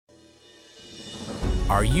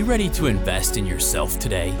Are you ready to invest in yourself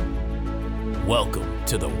today? Welcome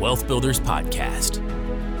to the Wealth Builders Podcast,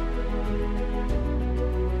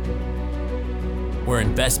 where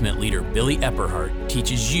investment leader Billy Epperhart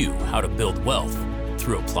teaches you how to build wealth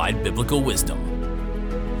through applied biblical wisdom.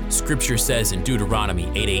 Scripture says in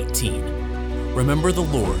Deuteronomy 8:18, "Remember the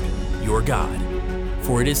Lord, your God,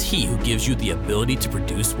 for it is He who gives you the ability to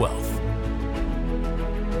produce wealth."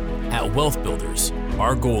 At Wealth Builders,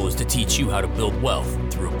 our goal is to teach you how to build wealth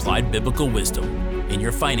through applied biblical wisdom in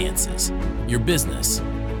your finances, your business,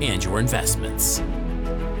 and your investments.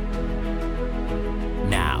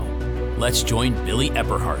 Now, let's join Billy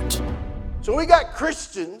Epperhart. So we got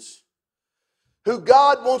Christians who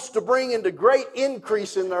God wants to bring into great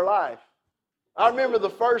increase in their life. I remember the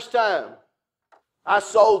first time I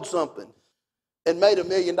sold something and made $1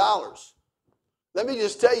 million. Let me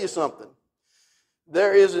just tell you something.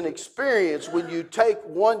 There is an experience when you take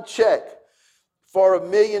one check for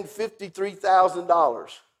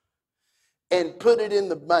 $1,053,000 and put it in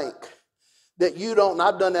the bank that you don't, and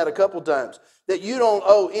I've done that a couple times, that you don't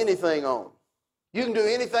owe anything on. You can do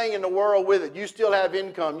anything in the world with it. You still have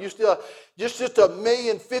income. You still, just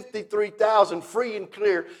 $1,053,000 free and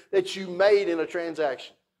clear that you made in a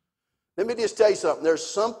transaction. Let me just tell you something. There's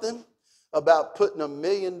something about putting $1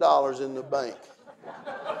 million in the bank.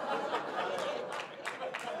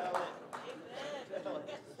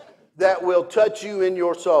 That will touch you in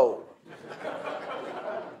your soul.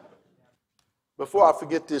 Before I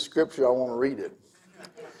forget this scripture, I want to read it.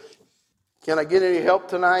 Can I get any help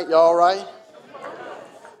tonight? You all right?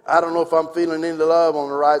 I don't know if I'm feeling any love on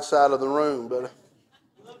the right side of the room, but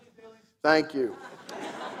thank you.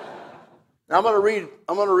 Now I'm going to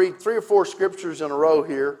read 3 or 4 scriptures in a row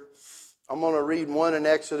here. I'm going to read one in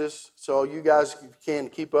Exodus, so you guys can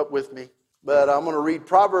keep up with me. But I'm going to read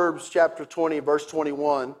Proverbs chapter 20, verse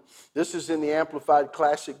 21. This is in the Amplified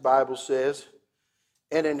Classic Bible, says,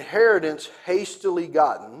 "An inheritance hastily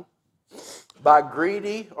gotten by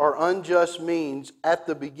greedy or unjust means at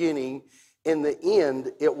the beginning, in the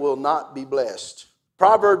end it will not be blessed."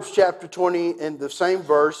 Proverbs chapter 20, in the same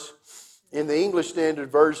verse, in the English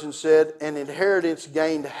Standard Version, said, "An inheritance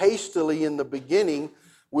gained hastily in the beginning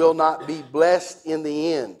will not be blessed in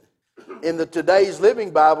the end." In the Today's Living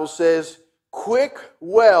Bible says, "Quick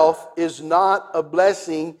wealth is not a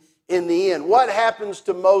blessing in the end." What happens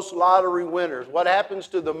to most lottery winners? What happens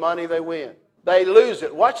to the money they win? They lose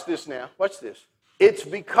it. Watch this now. Watch this. It's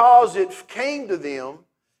because it came to them,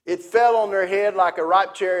 it fell on their head like a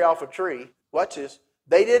ripe cherry off a tree. Watch this.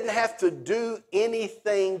 They didn't have to do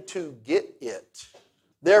anything to get it.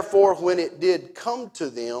 Therefore, when it did come to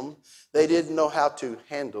them, they didn't know how to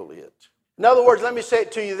handle it. In other words, let me say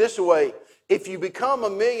it to you this way. If you become a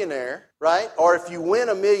millionaire, right, or if you win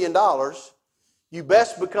 $1 million, you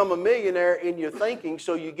best become a millionaire in your thinking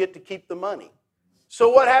so you get to keep the money. So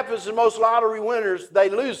what happens to most lottery winners? They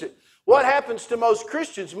lose it. What happens to most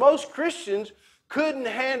Christians? Most Christians couldn't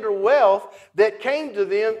handle wealth that came to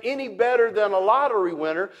them any better than a lottery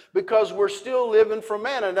winner because we're still living from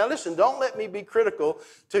manna. Now listen, don't let me be critical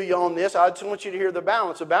to you on this. I just want you to hear the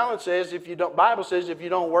balance. The balance says Bible says if you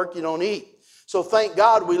don't work, you don't eat. So thank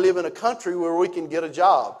God we live in a country where we can get a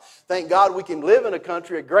job. Thank God we can live in a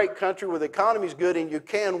country, a great country where the economy's good and you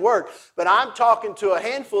can work. But I'm talking to a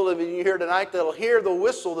handful of you here tonight that'll hear the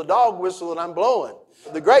whistle, the dog whistle that I'm blowing.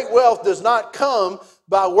 The great wealth does not come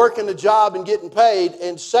by working a job and getting paid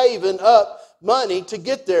and saving up money to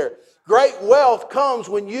get there. Great wealth comes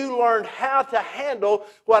when you learn how to handle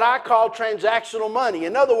what I call transactional money.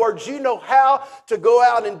 In other words, you know how to go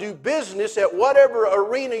out and do business at whatever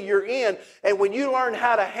arena you're in. And when you learn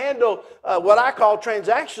how to handle what I call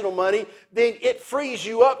transactional money, then it frees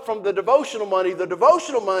you up from the devotional money. The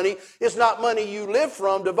devotional money is not money you live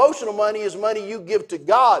from. Devotional money is money you give to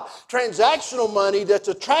God. Transactional money that's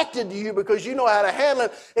attracted to you because you know how to handle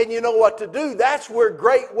it and you know what to do. That's where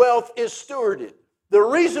great wealth is stewarded. The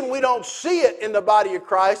reason we don't see it in the body of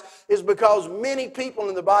Christ is because many people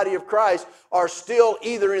in the body of Christ are still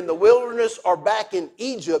either in the wilderness or back in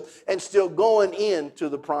Egypt and still going into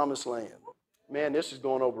the promised land. Man, this is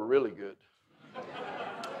going over really good.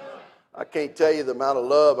 I can't tell you the amount of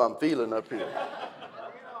love I'm feeling up here.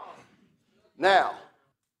 Now,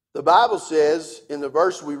 the Bible says in the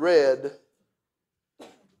verse we read,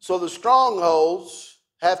 so the strongholds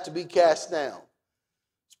have to be cast down.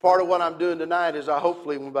 Part of what I'm doing tonight is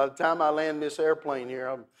hopefully by the time I land this airplane here,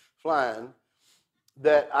 I'm flying,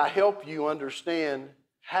 that I help you understand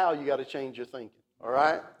how you got to change your thinking, all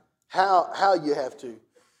right? How you have to.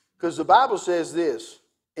 Because the Bible says this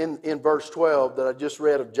in verse 12 that I just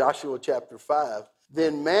read of Joshua chapter 5.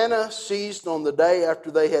 Then manna ceased on the day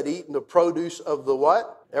after they had eaten the produce of the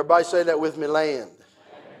what? Everybody say that with me, land.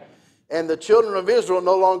 And the children of Israel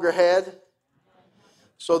no longer had.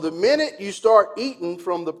 So the minute you start eating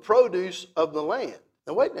from the produce of the land.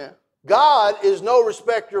 Now wait now. God is no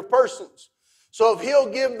respecter of persons. So if he'll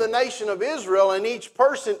give the nation of Israel and each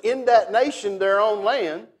person in that nation their own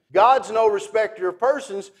land, God's no respecter of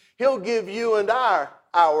persons. He'll give you and I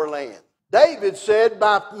our land. David said,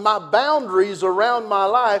 my boundaries around my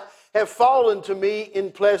life have fallen to me in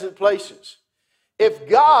pleasant places. If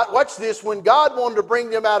God, watch this, when God wanted to bring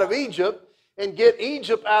them out of Egypt and get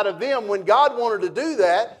Egypt out of them, when God wanted to do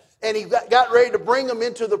that, and he got ready to bring them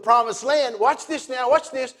into the promised land, watch this now,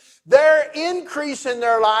 watch this. Their increase in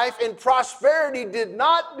their life and prosperity did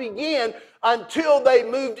not begin until they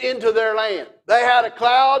moved into their land. They had a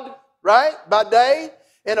cloud, right, by day,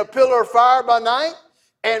 and a pillar of fire by night.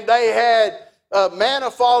 And they had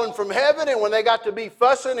manna falling from heaven, and when they got to be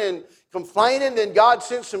fussing and complaining, then God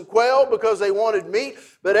sent some quail because they wanted meat.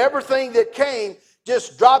 But everything that came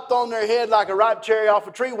just dropped on their head like a ripe cherry off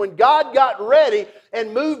a tree. When God got ready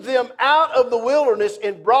and moved them out of the wilderness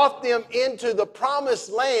and brought them into the promised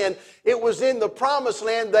land, it was in the promised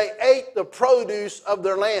land they ate the produce of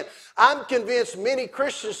their land. I'm convinced many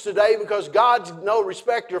Christians today, because God's no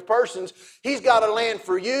respecter of persons, he's got a land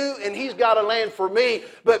for you and he's got a land for me.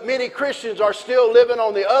 But many Christians are still living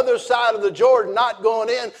on the other side of the Jordan, not going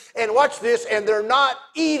in. And watch this, and they're not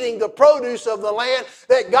eating the produce of the land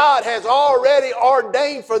that God has already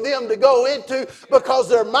ordained for them to go into, because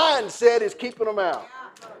their mindset is keeping them out.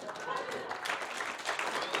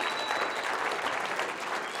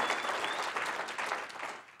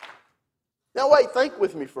 Now wait, think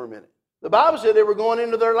with me for a minute. The Bible said they were going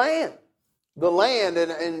into their land. The land,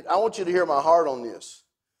 and I want you to hear my heart on this.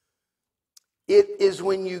 It is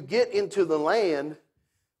when you get into the land,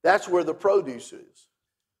 that's where the produce is.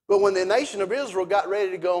 But when the nation of Israel got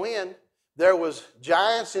ready to go in, there was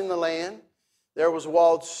giants in the land. There was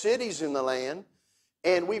walled cities in the land.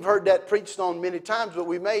 And we've heard that preached on many times, but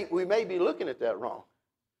we may be looking at that wrong.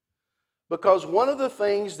 Because one of the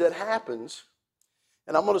things that happens,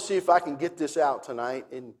 and I'm going to see if I can get this out tonight,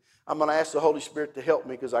 and I'm going to ask the Holy Spirit to help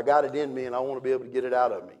me because I got it in me and I want to be able to get it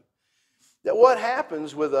out of me. That what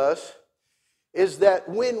happens with us is that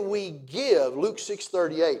when we give, Luke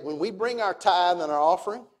 6:38, when we bring our tithe and our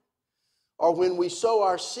offering, or when we sow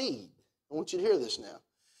our seed, I want you to hear this now.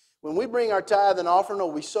 When we bring our tithe and offering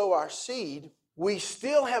or we sow our seed, we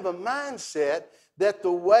still have a mindset that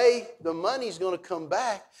the way the money's going to come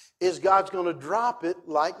back is God's going to drop it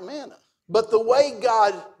like manna. But the way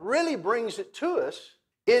God really brings it to us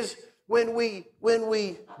is when we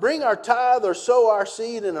bring our tithe or sow our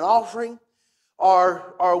seed in an offering,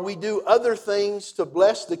 or we do other things to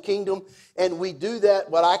bless the kingdom, and we do that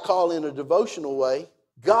what I call in a devotional way,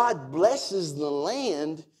 God blesses the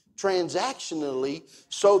land transactionally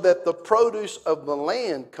so that the produce of the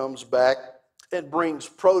land comes back and brings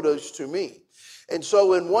produce to me. And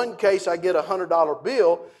so in one case I get a $100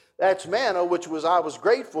 bill. That's manna, which I was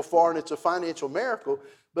grateful for, and it's a financial miracle.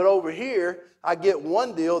 But over here, I get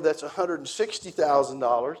one deal that's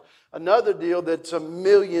 $160,000, another deal that's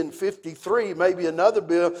 $1,053,000, maybe another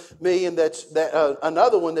million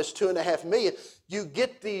another one that's $2.5 million. You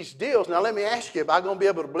get these deals. Now let me ask you, am I going to be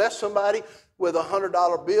able to bless somebody with a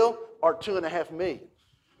 $100 bill or $2.5 million?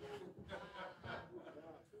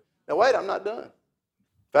 Now wait, I'm not done.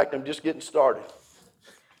 In fact, I'm just getting started.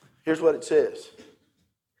 Here's what it says.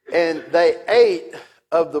 And they ate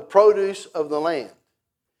of the produce of the land.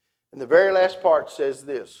 And the very last part says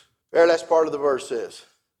this. Very last part of the verse says,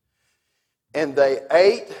 and they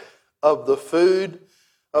ate of the food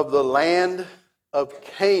of the land of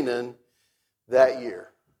Canaan that year.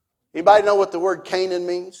 Anybody know what the word Canaan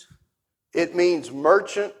means? It means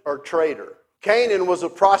merchant or trader. Canaan was a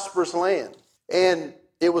prosperous land. And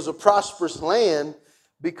it was a prosperous land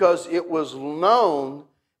because it was known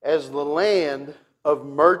as the land of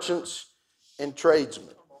merchants and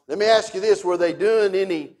tradesmen. Let me ask you this, were they doing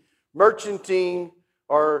any merchanting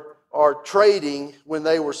or trading when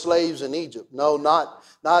they were slaves in Egypt? No,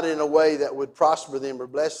 not in a way that would prosper them or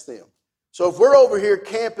bless them. So if we're over here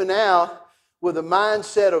camping out with a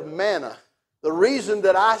mindset of manna, the reason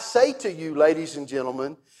that I say to you, ladies and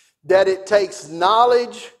gentlemen, that it takes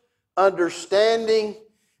knowledge, understanding,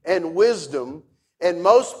 and wisdom, and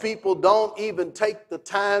most people don't even take the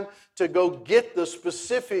time to go get the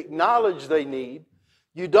specific knowledge they need.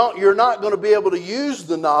 You're not going to be able to use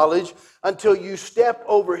the knowledge until you step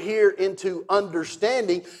over here into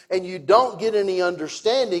understanding, and you don't get any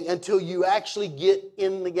understanding until you actually get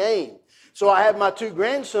in the game. So I have my 2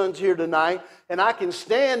 grandsons here tonight, and I can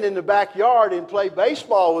stand in the backyard and play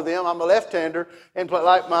baseball with them. I'm a left-hander, and play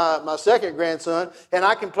like my second grandson, and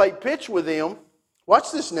I can play pitch with them.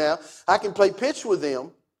 Watch this now. I can play pitch with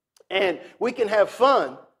them, and we can have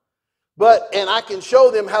fun. And I can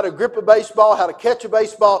show them how to grip a baseball, how to catch a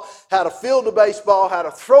baseball, how to field a baseball, how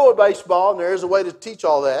to throw a baseball, and there's a way to teach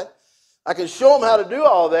all that. I can show them how to do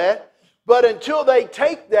all that, but until they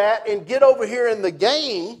take that and get over here in the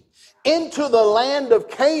game, into the land of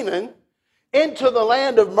Canaan, into the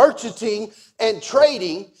land of merchanting and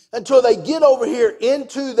trading, until they get over here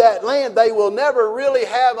into that land, they will never really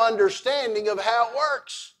have understanding of how it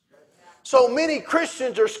works. So many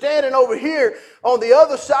Christians are standing over here on the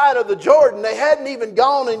other side of the Jordan. They hadn't even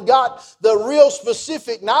gone and got the real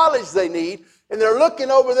specific knowledge they need. And they're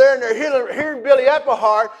looking over there and they're hearing Billy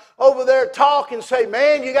Epperhart over there talk and say,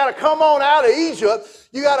 man, you got to come on out of Egypt.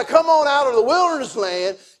 You got to come on out of the wilderness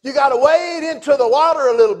land. You got to wade into the water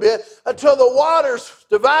a little bit until the waters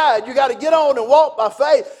divide. You got to get on and walk by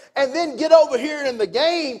faith and then get over here in the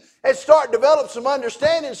game and start develop some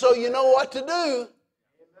understanding so you know what to do.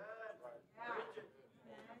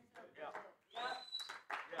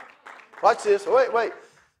 Watch this. Wait.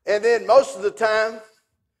 And then most of the time,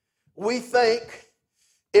 we think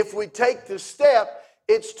if we take the step,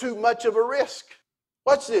 it's too much of a risk.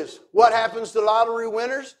 Watch this. What happens to lottery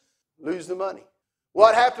winners? Lose the money.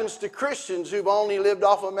 What happens to Christians who've only lived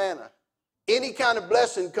off of manna? Any kind of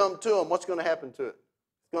blessing come to them, what's going to happen to it?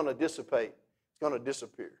 It's going to dissipate. It's going to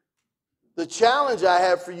disappear. The challenge I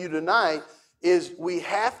have for you tonight is we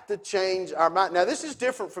have to change our mind. Now, this is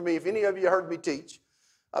different for me. If any of you heard me teach,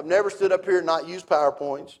 I've never stood up here and not used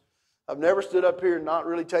PowerPoints. I've never stood up here and not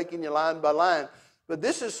really taking you line by line. But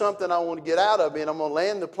this is something I want to get out of, and I'm going to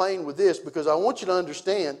land the plane with this because I want you to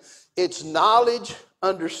understand it's knowledge,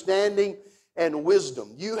 understanding, and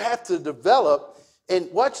wisdom. You have to develop, and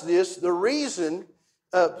watch this, the reason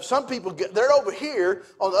some people, they're over here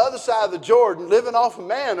on the other side of the Jordan living off of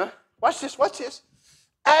manna. Watch this.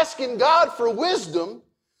 Asking God for wisdom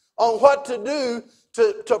on what to do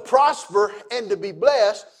to prosper and to be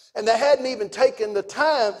blessed, and they hadn't even taken the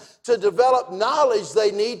time to develop knowledge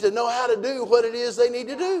they need to know how to do what it is they need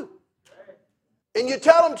to do. And you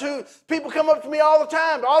tell them to, people come up to me all the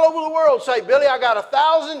time, all over the world, say, Billy, I got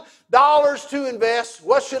 $1,000 to invest.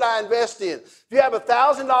 What should I invest in? If you have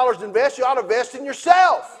 $1,000 to invest, you ought to invest in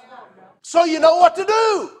yourself. So you know what to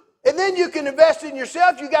do. And then you can invest in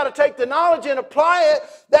yourself. You got to take the knowledge and apply it.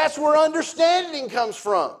 That's where understanding comes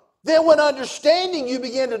from. Then when understanding, you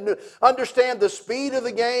begin to understand the speed of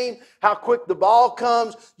the game, how quick the ball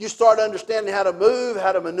comes. You start understanding how to move,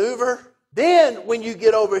 how to maneuver. Then when you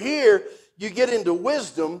get over here, you get into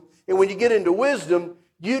wisdom. And when you get into wisdom,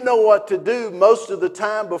 you know what to do most of the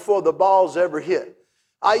time before the ball's ever hit.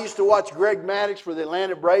 I used to watch Greg Maddux for the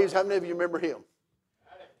Atlanta Braves. How many of you remember him?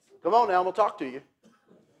 Come on now, I'm going to talk to you.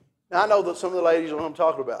 Now, I know that some of the ladies know what I'm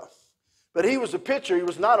talking about. But he was a pitcher. He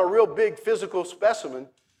was not a real big physical specimen,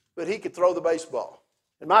 but he could throw the baseball.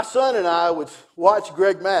 And my son and I would watch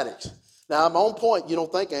Greg Maddux. Now, I'm on point. You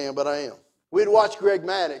don't think I am, but I am. We'd watch Greg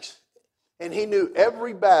Maddux, and he knew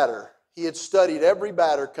every batter. He had studied every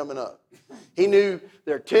batter coming up. He knew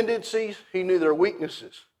their tendencies. He knew their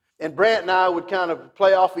weaknesses. And Brant and I would kind of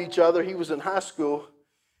play off each other. He was in high school,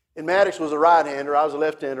 and Maddux was a right-hander. I was a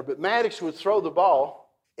left-hander. But Maddux would throw the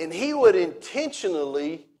ball, and he would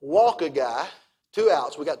intentionally walk a guy, 2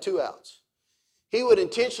 outs. We got 2 outs. He would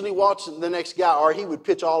intentionally watch the next guy, or he would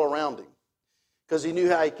pitch all around him because he knew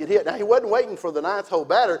how he could hit. Now, he wasn't waiting for the 9th hole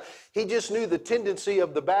batter. He just knew the tendency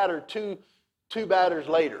of the batter two batters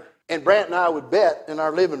later. And Brant and I would bet in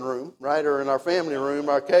our living room, right, or in our family room,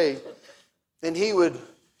 our cave, and he would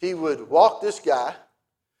walk this guy,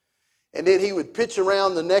 and then he would pitch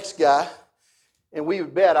around the next guy, and we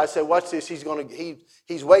would bet. I said, watch this. He's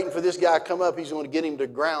waiting for this guy to come up. He's going to get him to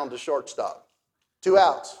ground to shortstop. 2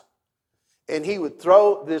 outs. And he would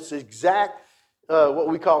throw this exact, what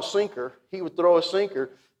we call sinker. He would throw a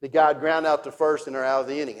sinker. The guy would ground out to first, and they're out of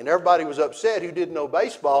the inning. And everybody was upset who didn't know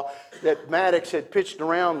baseball that Maddux had pitched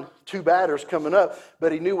around 2 batters coming up,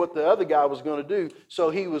 but he knew what the other guy was going to do. So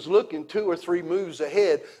he was looking 2 or 3 moves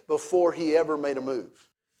ahead before he ever made a move.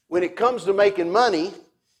 When it comes to making money,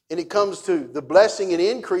 and it comes to the blessing and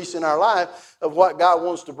increase in our life of what God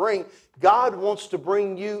wants to bring, God wants to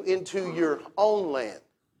bring you into your own land.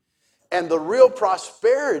 And the real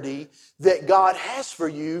prosperity that God has for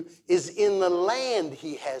you is in the land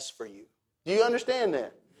He has for you. Do you understand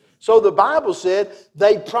that? So the Bible said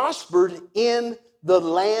they prospered in the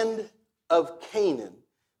land of Canaan,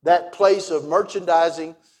 that place of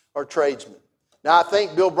merchandising or tradesmen. Now, I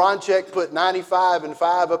think Bill Bronchek put 95 and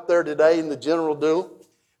 5 up there today in the general duel.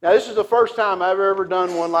 Now, this is the first time I've ever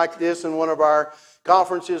done one like this in one of our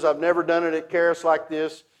conferences. I've never done it at Charis like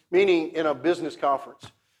this, meaning in a business conference.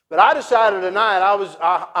 But I decided tonight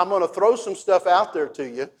I'm going to throw some stuff out there to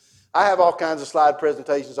you. I have all kinds of slide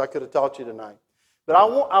presentations I could have taught you tonight. But I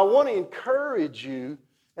want to encourage you,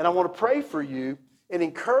 and I want to pray for you and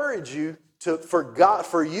encourage you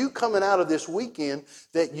for you coming out of this weekend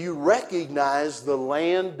that you recognize the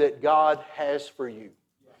land that God has for you.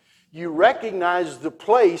 You recognize the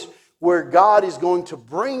place where God is going to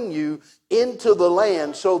bring you into the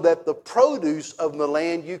land so that the produce of the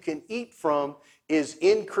land you can eat from is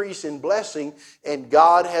increase in blessing, and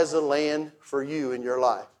God has a land for you in your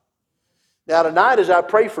life. Now tonight as I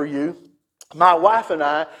pray for you, my wife and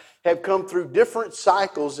I have come through different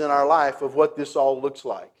cycles in our life of what this all looks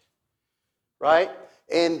like. Right?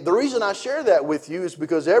 And the reason I share that with you is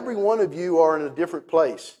because every one of you are in a different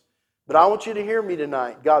place. But I want you to hear me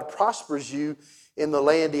tonight. God prospers you in the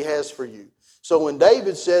land He has for you. So when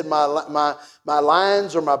David said, my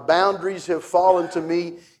lines or my boundaries have fallen to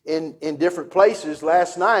me in different places,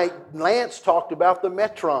 last night Lance talked about the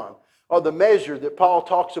metron, or the measure that Paul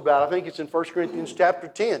talks about. I think it's in 1 Corinthians chapter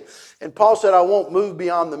 10. And Paul said, I won't move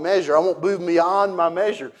beyond the measure. I won't move beyond my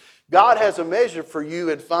measure. God has a measure for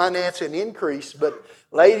you in finance and increase, but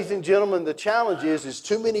ladies and gentlemen, the challenge is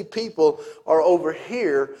too many people are over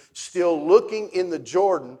here still looking in the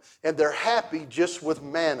Jordan, and they're happy just with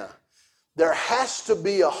manna. There has to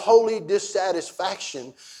be a holy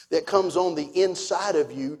dissatisfaction that comes on the inside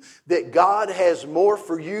of you, that God has more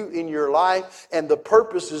for you in your life and the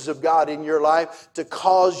purposes of God in your life to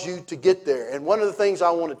cause you to get there. And one of the things I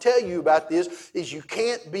want to tell you about this is you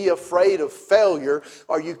can't be afraid of failure,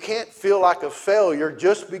 or you can't feel like a failure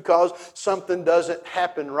just because something doesn't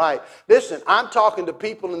happen right. Listen, I'm talking to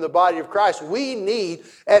people in the body of Christ. We need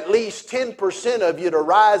at least 10% of you to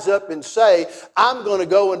rise up and say, I'm going to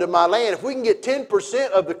go into my land. If we can get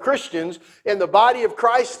 10% of the Christians in the body of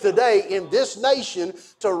Christ today in this nation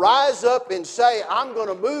to rise up and say, I'm going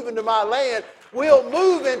to move into my land, we'll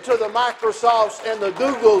move into the Microsofts and the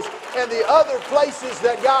Googles and the other places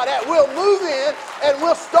that God has. We'll move in and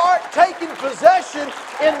we'll start taking possession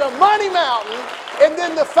in the money mountain, and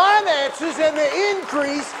then the finances and the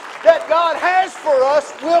increase that God has for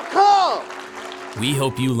us will come. We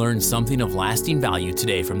hope you learned something of lasting value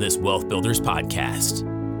today from this Wealth Builders podcast.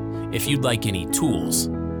 If you'd like any tools,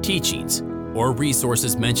 teachings, or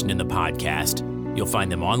resources mentioned in the podcast, you'll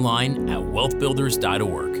find them online at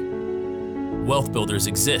wealthbuilders.org. Wealth Builders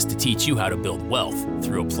exists to teach you how to build wealth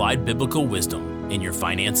through applied biblical wisdom in your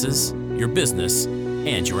finances, your business,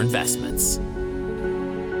 and your investments.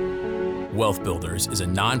 Wealth Builders is a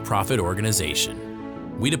nonprofit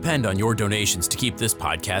organization. We depend on your donations to keep this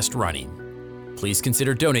podcast running. Please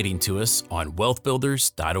consider donating to us on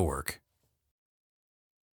wealthbuilders.org.